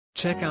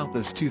Check out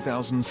this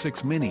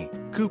 2006 Mini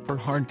Cooper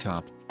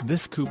Hardtop.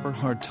 This Cooper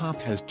Hardtop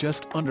has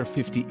just under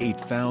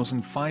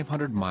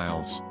 58,500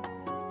 miles.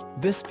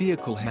 This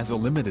vehicle has a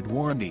limited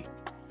warranty.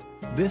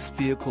 This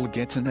vehicle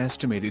gets an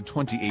estimated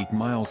 28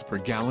 miles per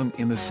gallon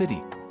in the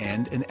city,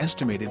 and an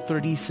estimated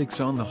 36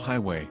 on the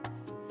highway.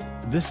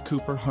 This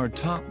Cooper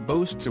Hardtop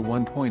boasts a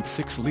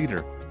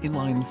 1.6-liter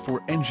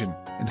inline-4 engine,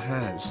 and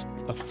has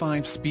a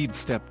 5-speed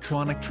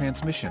Steptronic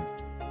transmission.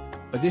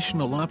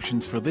 Additional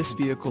options for this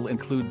vehicle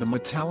include the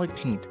metallic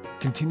paint,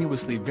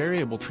 continuously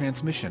variable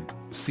transmission,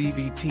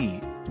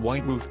 CVT,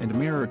 white roof and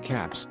mirror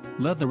caps,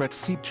 leatherette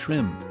seat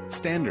trim,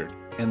 standard,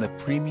 and the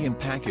premium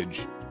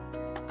package.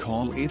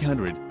 Call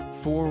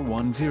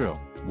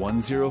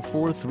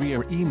 800-410-1043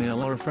 or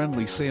email our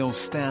friendly sales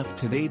staff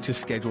today to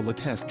schedule a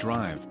test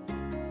drive.